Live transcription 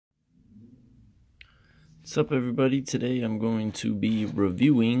What's up, everybody? Today I'm going to be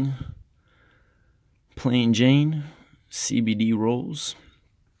reviewing Plain Jane CBD rolls.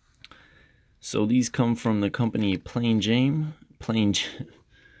 So these come from the company Plain Jane, and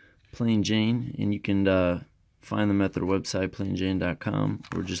you can find them at their website, plainjane.com,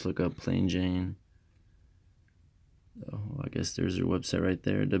 or just look up Plain Jane. I guess there's their website right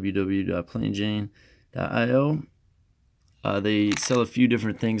there, www.plainjane.io. They sell a few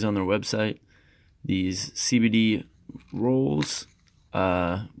different things on their website. These CBD rolls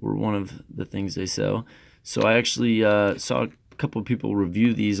were one of the things they sell. So I actually saw a couple of people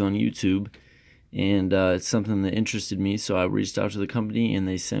review these on YouTube, and it's something that interested me. So I reached out to the company, and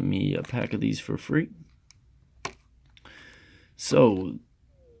they sent me a pack of these for free. So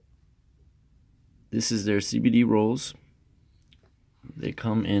this is their CBD rolls. They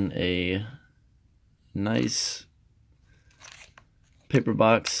come in a nice paper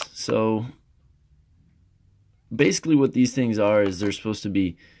box. So basically what these things are is they're supposed to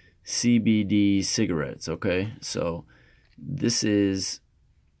be CBD cigarettes, okay? So this is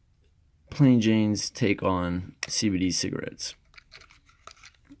Plain Jane's take on CBD cigarettes.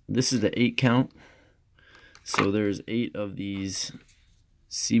 This is the 8 count. So there's 8 of these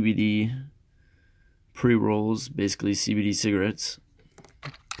CBD pre-rolls, basically CBD cigarettes,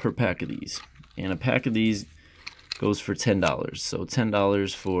 per pack of these. And a pack of these goes for $10. So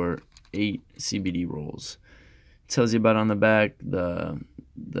 $10 for 8 CBD rolls. Tells you about on the back, the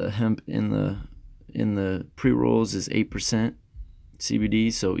hemp in the pre-rolls is 8%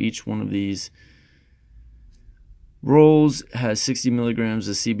 CBD. So each one of these rolls has 60 milligrams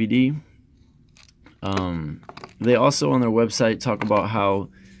of CBD. They also on their website talk about how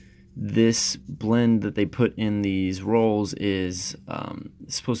this blend that they put in these rolls is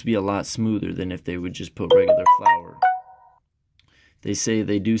supposed to be a lot smoother than if they would just put regular flour. They say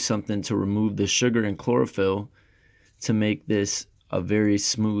they do something to remove the sugar and chlorophyll to make this a very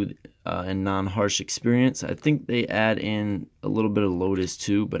smooth and non-harsh experience. I think they add in a little bit of lotus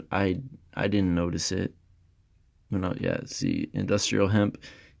too, but I didn't notice it. See, industrial hemp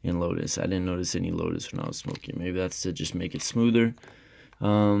and lotus. I didn't notice any lotus when I was smoking. Maybe that's to just make it smoother.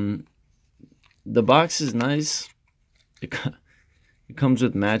 The box is nice. It comes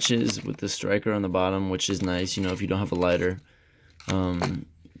with matches with the striker on the bottom, which is nice, you know, if you don't have a lighter. The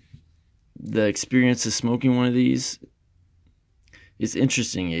experience of smoking one of these is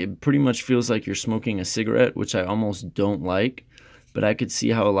interesting. It pretty much feels like you're smoking a cigarette, which I almost don't like, but I could see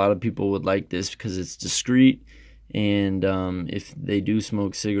how a lot of people would like this because it's discreet, and if they do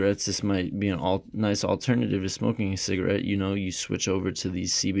smoke cigarettes, this might be a nice alternative to smoking a cigarette. You know, you switch over to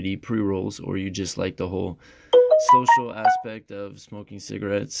these CBD pre-rolls, or you just like the whole social aspect of smoking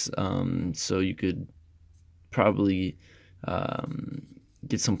cigarettes, so you could probably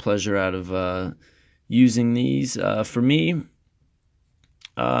get some pleasure out of using these. For me,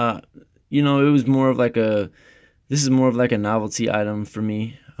 you know, it was more of like this is more of like a novelty item for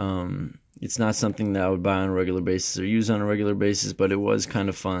me. It's not something that I would buy on a regular basis or use on a regular basis, but it was kind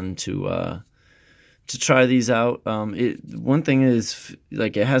of fun to try these out. One thing is,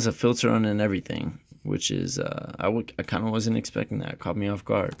 like, it has a filter on it and everything, which is I kind of wasn't expecting that. It caught me off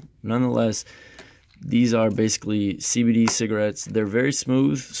guard. Nonetheless, these are basically CBD cigarettes. They're very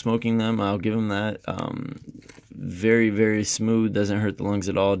smooth smoking them. I'll give them that. Very, very smooth. Doesn't hurt the lungs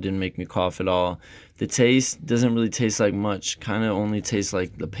at all. Didn't make me cough at all. The taste doesn't really taste like much. Kind of only tastes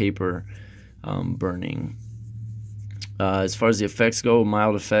like the paper burning. As far as the effects go,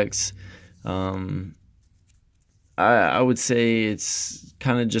 mild effects. I would say it's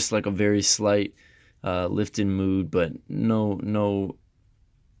kind of just like a very slight lift in mood, but no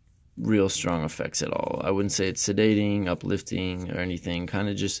real strong effects at all. I wouldn't say it's sedating, uplifting, or anything. Kind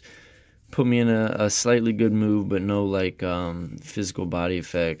of just put me in a slightly good mood, but no like physical body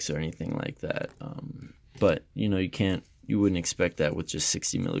effects or anything like that. But you know, you wouldn't expect that with just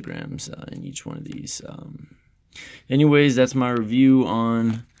 60 milligrams in each one of these. Anyways, that's my review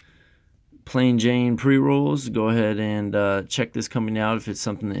on Plain Jane pre-rolls. Go ahead and check this company out if it's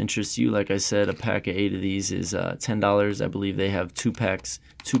something that interests you. Like I said, a pack of 8 of these is $10. I believe they have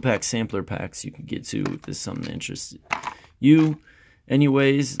 2-pack sampler packs you can get to if this is something that interests you.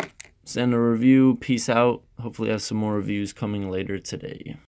 Anyways, send a review. Peace out. Hopefully I have some more reviews coming later today.